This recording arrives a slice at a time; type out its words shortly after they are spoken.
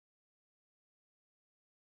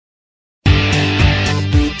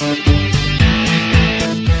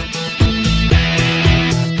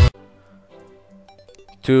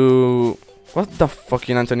Too... What the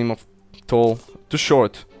fucking antonym of tall? Too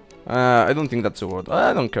short. I don't think that's a word.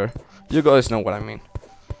 I don't care. You guys know what I mean.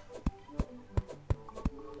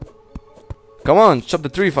 Come on, chop the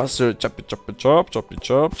tree faster. Choppy, choppy, chop, choppy,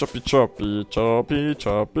 chop, choppy, choppy, choppy,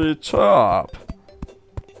 choppy, chop.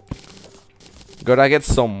 Gotta get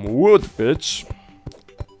some wood, bitch.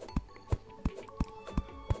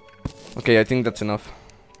 Okay, I think that's enough.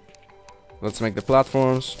 Let's make the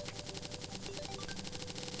platforms.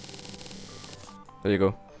 There you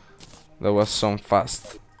go. That was some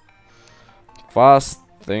fast. Fast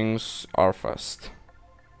things are fast.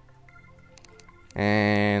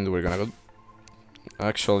 And we're gonna go.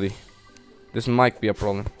 Actually, this might be a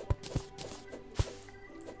problem.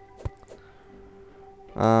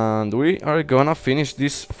 And we are gonna finish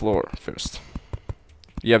this floor first.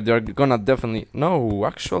 Yeah, they're gonna definitely... No,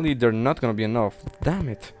 actually, they're not gonna be enough. Damn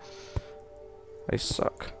it. I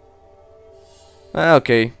suck.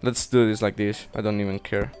 Okay, let's do this like this. I don't even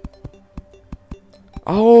care.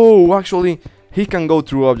 Oh, actually, he can go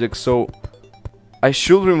through objects, so... I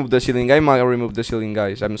should remove the ceiling. I might remove the ceiling,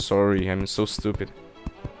 guys. I'm sorry, I'm so stupid.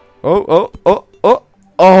 Oh,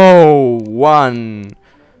 one.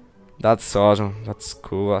 That's awesome. That's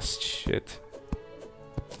cool as shit.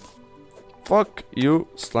 Fuck you,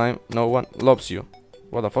 slime. No one loves you.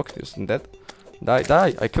 What the fuck? Isn't dead? Die,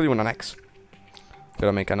 die. I kill you with an axe.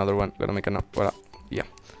 Gotta make another one. Gotta make another. Yeah.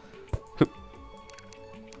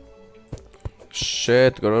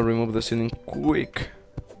 Shit. Gotta remove the ceiling quick.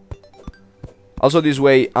 Also, this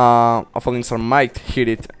way, a falling star might hit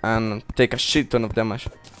it and take a shit ton of damage.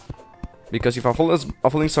 Because if a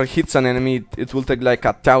falling star hits an enemy, it will take like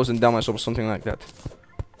 1,000 damage or something like that.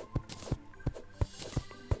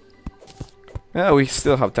 Yeah, we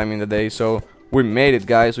still have time in the day, so we made it,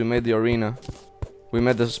 guys. We made the arena. We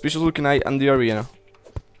made the suspicious looking eye and the arena.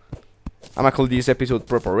 I'ma call this episode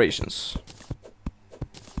preparations.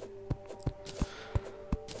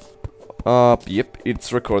 Yep,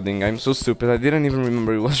 it's recording. I'm so stupid. I didn't even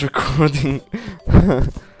remember it was recording.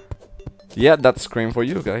 Yeah, that's scream for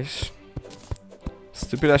you guys.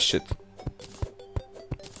 Stupid as shit.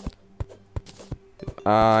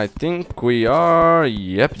 I think we are...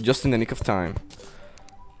 Yep, just in the nick of time.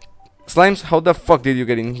 Slimes, how the fuck did you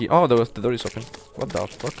get in here? Oh, the door is open. What the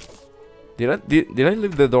fuck? Did I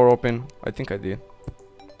leave the door open? I think I did.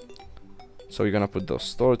 So we're gonna put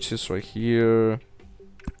those torches right here.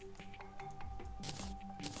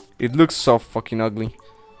 It looks so fucking ugly,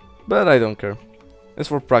 but I don't care. It's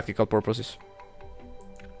for practical purposes.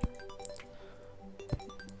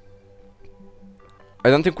 I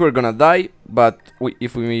don't think we're gonna die, but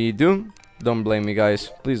if we do, don't blame me,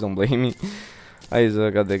 guys. Please don't blame me. I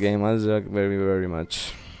suck at the game. I suck very, very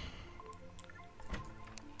much.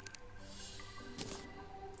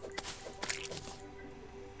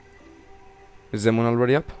 Is the moon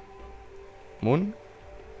already up? Moon?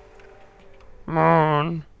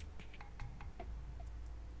 Moon.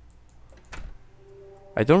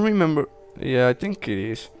 I don't remember. Yeah, I think it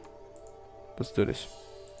is. Let's do this.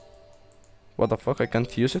 What the fuck? I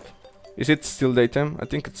can't use it? Is it still daytime? I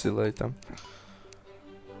think it's still daytime.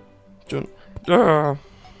 June.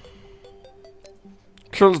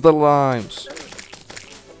 Kills the limes.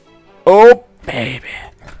 Oh, baby.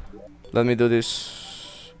 Let me do this.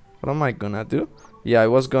 What am I gonna do? Yeah, I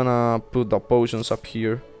was gonna put the potions up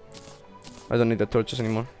here. I don't need the torches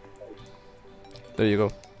anymore. There you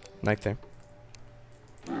go. Nighttime.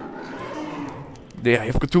 The Eye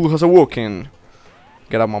of Cthulhu has awoken.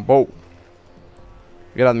 Get out my bow.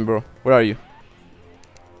 Get at me, bro. Where are you?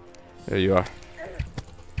 There you are.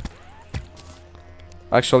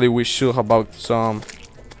 Actually, we should have bought some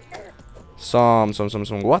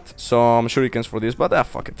what? Some shurikens for this, but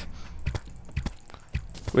fuck it.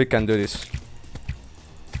 We can do this.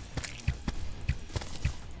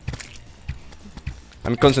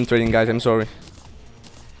 I'm concentrating, guys. I'm sorry.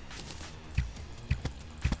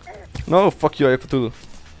 No, fuck you, Eye of Cthulhu.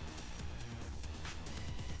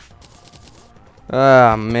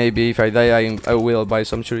 Maybe if I die, I will buy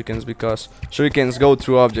some shurikens, because shurikens go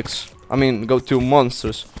through objects. I mean, go through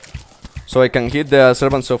monsters. So I can hit the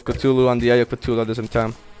Servants of Cthulhu and the Eye of Cthulhu at the same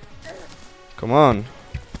time. Come on.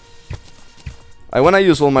 I wanna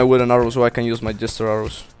use all my wooden arrows so I can use my jester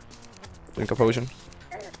arrows. Drink a potion.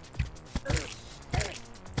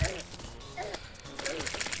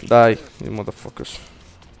 Die, you motherfuckers.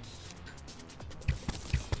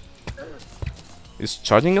 Is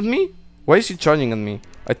charging at me? Why is he charging at me?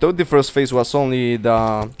 I thought the first phase was only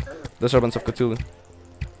the Servants of Cthulhu.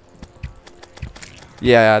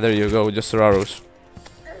 Yeah, there you go, just arrows.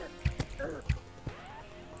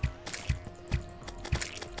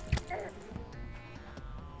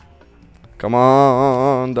 Come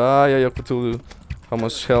on, die, Eye of Cthulhu. How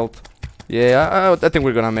much health? Yeah, I think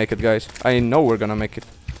we're gonna make it, guys. I know we're gonna make it.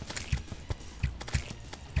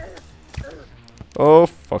 Oh,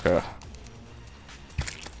 fucker.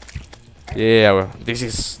 Yeah, well, this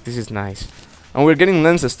is nice. And we're getting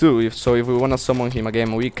lenses too, so if we wanna summon him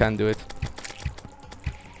again, we can do it.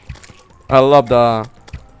 I love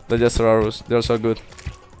the Jester arrows. They're so good.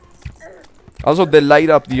 Also, they light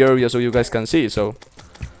up the area so you guys can see, so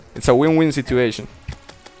it's a win-win situation.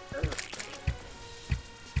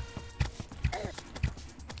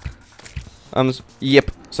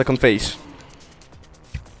 Yep, second phase.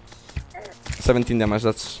 17 damage,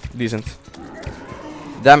 that's decent.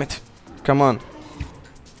 Damn it. Come on.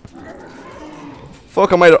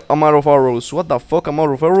 Fuck, I'm out of arrows. What the fuck, I'm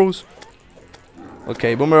out of arrows?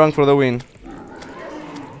 Okay, boomerang for the win.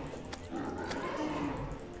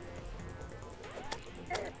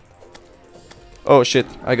 Oh shit,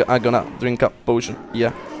 I gonna drink a potion.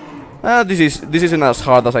 Yeah. This isn't as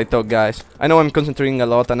hard as I thought, guys. I know I'm concentrating a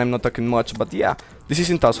lot and I'm not talking much, but yeah, this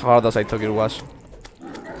isn't as hard as I thought it was.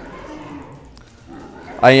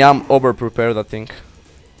 I am over prepared, I think.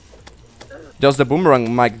 Just the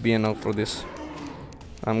boomerang might be enough for this.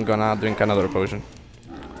 I'm gonna drink another potion.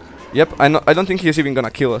 Yep, I don't think he's even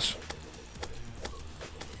gonna kill us.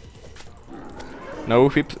 No,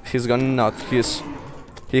 he's gonna not.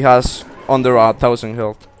 He has under 1,000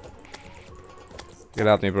 health. Get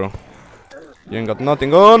at me, bro. You ain't got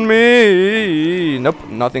nothing on me. Nope,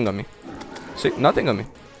 nothing on me. See, nothing on me.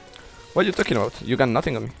 What are you talking about? You got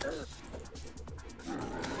nothing on me.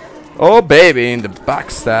 Oh baby, in the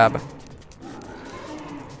backstab.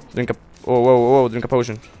 Drink a whoa, drink a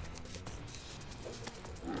potion.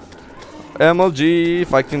 MLG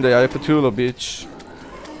fighting the Eye of Cthulhu, bitch.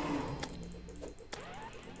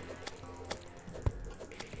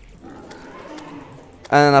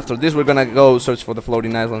 And after this we're gonna go search for the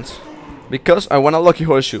floating islands. Because I want a lucky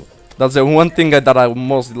horseshoe. That's the one thing that I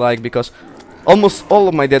most like, because almost all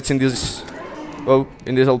of my deaths in this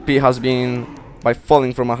LP has been by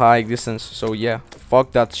falling from a high distance. So yeah,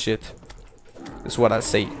 fuck that shit. That's what I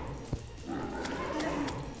say.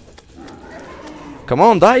 Come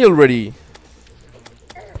on, die already.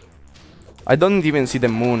 I don't even see the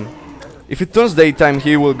moon. If it turns daytime,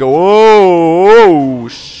 he will go. Oh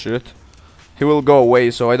shit. He will go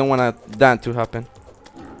away, so I don't want that to happen.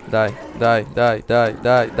 Die, die, die, die,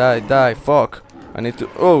 die, die, die. Fuck. I need to.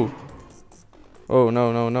 Oh. Oh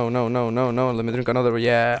no, no, no, no, no, no, no. Let me drink another.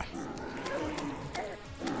 Yeah.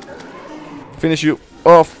 Finish you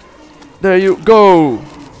off. There you go.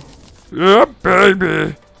 Yeah,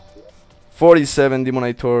 baby. 47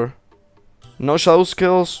 Demonitor. No shadow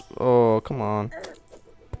skills. Oh, come on.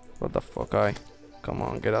 What the fuck, come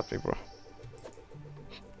on, get at me, bro.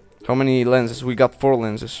 How many lenses? We got 4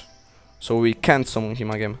 lenses. So we can't summon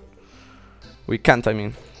him again. We can't, I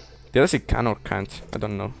mean. Did I say can or can't? I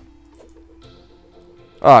don't know.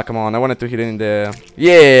 Ah, come on, I wanted to hit it in the...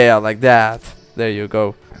 Yeah, like that. There you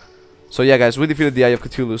go. So yeah, guys, we defeated the Eye of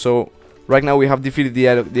Cthulhu. So right now we have defeated the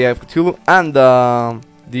Eye of Cthulhu and the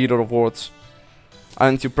Eater of Worlds.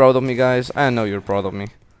 Aren't you proud of me, guys? I know you're proud of me.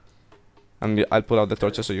 And I'll put out the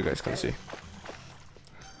torches so you guys can see.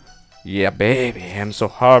 Yeah, baby, I'm so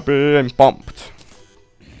happy and pumped.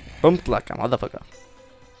 Pumped like a motherfucker.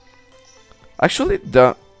 Actually,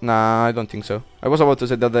 nah, I don't think so. I was about to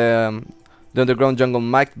say that the underground jungle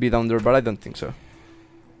might be down there, but I don't think so.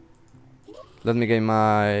 Let me get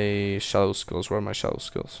my shadow skills. Where are my shadow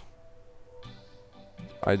skills?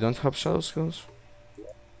 I don't have shadow skills.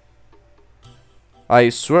 I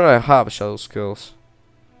swear I have shadow skills.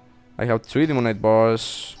 I have 3 demonite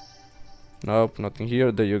bars. Nope, nothing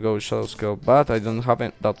here. There you go, shadow skill. But I don't have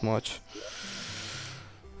that much.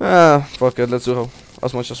 Fuck it, let's do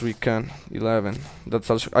as much as we can. 11. That's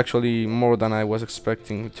actually more than I was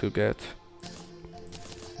expecting to get.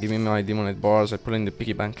 Give me my demonite bars. I put in the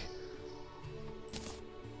piggy bank.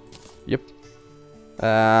 Yep.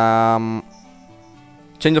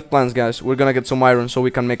 Change of plans, guys. We're gonna get some iron so we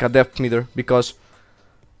can make a depth meter, because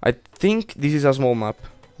I think this is a small map.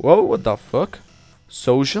 Whoa, what the fuck?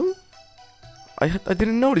 Social? I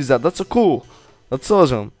didn't notice that. That's so cool. That's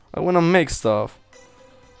awesome. I wanna make stuff.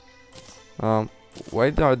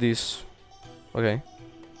 Why are these? Okay.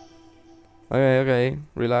 Okay.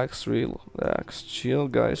 Relax, chill,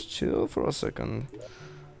 guys. Chill for a second.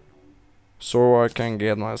 So I can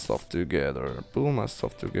get my stuff together. Pull my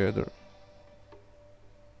stuff together.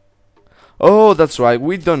 Oh, that's right.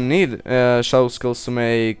 We don't need shadow skills to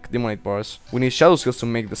make demonite bars. We need shadow skills to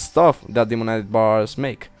make the stuff that demonite bars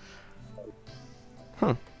make.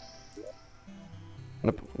 Huh.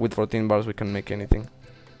 Nope. With 14 bars we can make anything.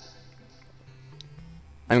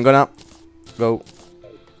 I'm gonna go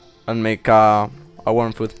and make a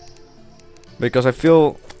worm food because I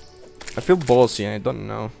feel ballsy and I don't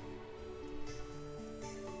know.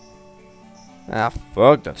 Ah,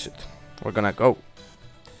 fuck that shit. We're gonna go.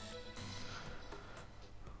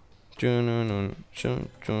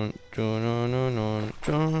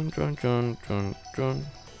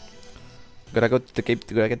 Gotta go to the cave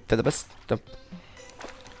to get to the best stuff.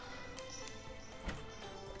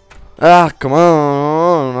 Ah, come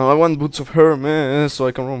on! I want boots of Hermes so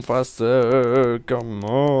I can run faster. Come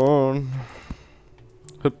on.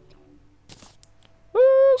 Hup.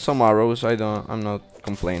 Some arrows. I'm not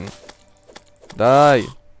complaining. Die.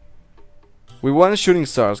 We want shooting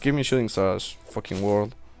stars. Give me shooting stars. Fucking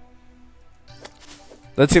world.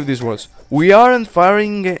 Let's see if this works. We aren't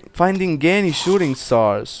finding any shooting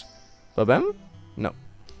stars. Babam? No.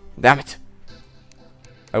 Damn it.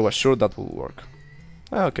 I was sure that would work.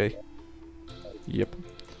 Okay. Yep.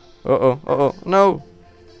 Uh-oh. No.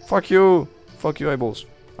 Fuck you. Fuck you, eyeballs.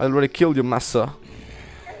 I already killed you, massa.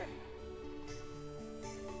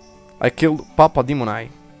 I killed Papa Demon Eye.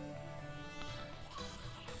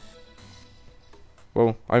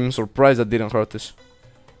 Whoa, I'm surprised that didn't hurt us.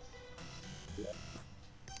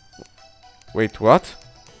 Wait, what?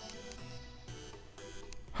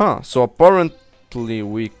 Huh, so apparently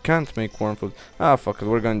we can't make worm food. Ah, fuck it,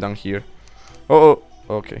 we're going down here. Oh,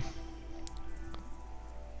 okay.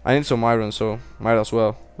 I need some iron, so might as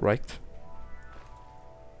well, right?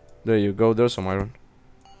 There you go, there's some iron.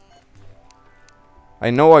 I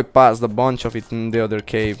know I passed a bunch of it in the other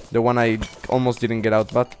cave, the one I almost didn't get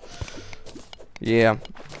out, but yeah,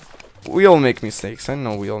 we all make mistakes. I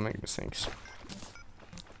know we all make mistakes.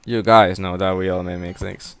 You guys know that we all make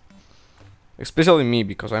mistakes. Especially me,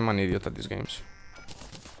 because I'm an idiot at these games.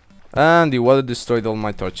 And the water destroyed all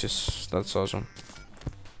my torches. That's awesome.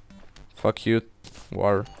 Fuck you,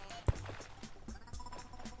 water.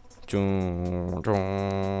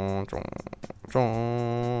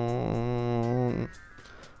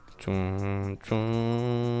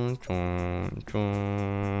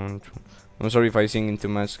 I'm sorry if I sing too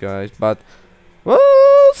much, guys, but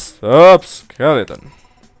what's up, skeleton?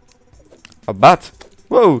 A bat?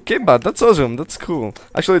 Whoa, cave bat, that's awesome, that's cool.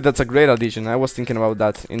 Actually, that's a great addition. I was thinking about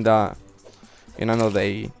that in another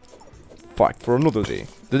day. Fuck, for another day.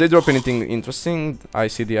 Did they drop anything interesting? I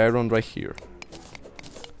see the iron right here.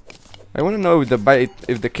 I wanna know if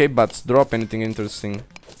the cave bats drop anything interesting.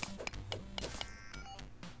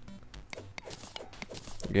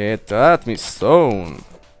 Get at me, stone.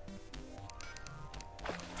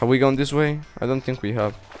 Have we gone this way? I don't think we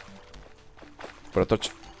have. For a touch.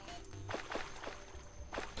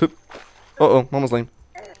 Hoop. Uh-oh, Mama Slime.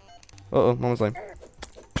 Uh-oh, Mama Slime.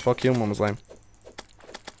 Fuck you, Mama Slime.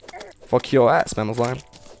 Fuck your ass, Mama Slime.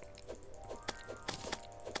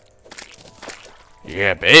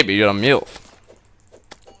 Yeah, baby, you're a MILF.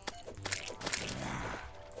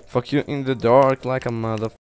 Fuck you in the dark like a mother.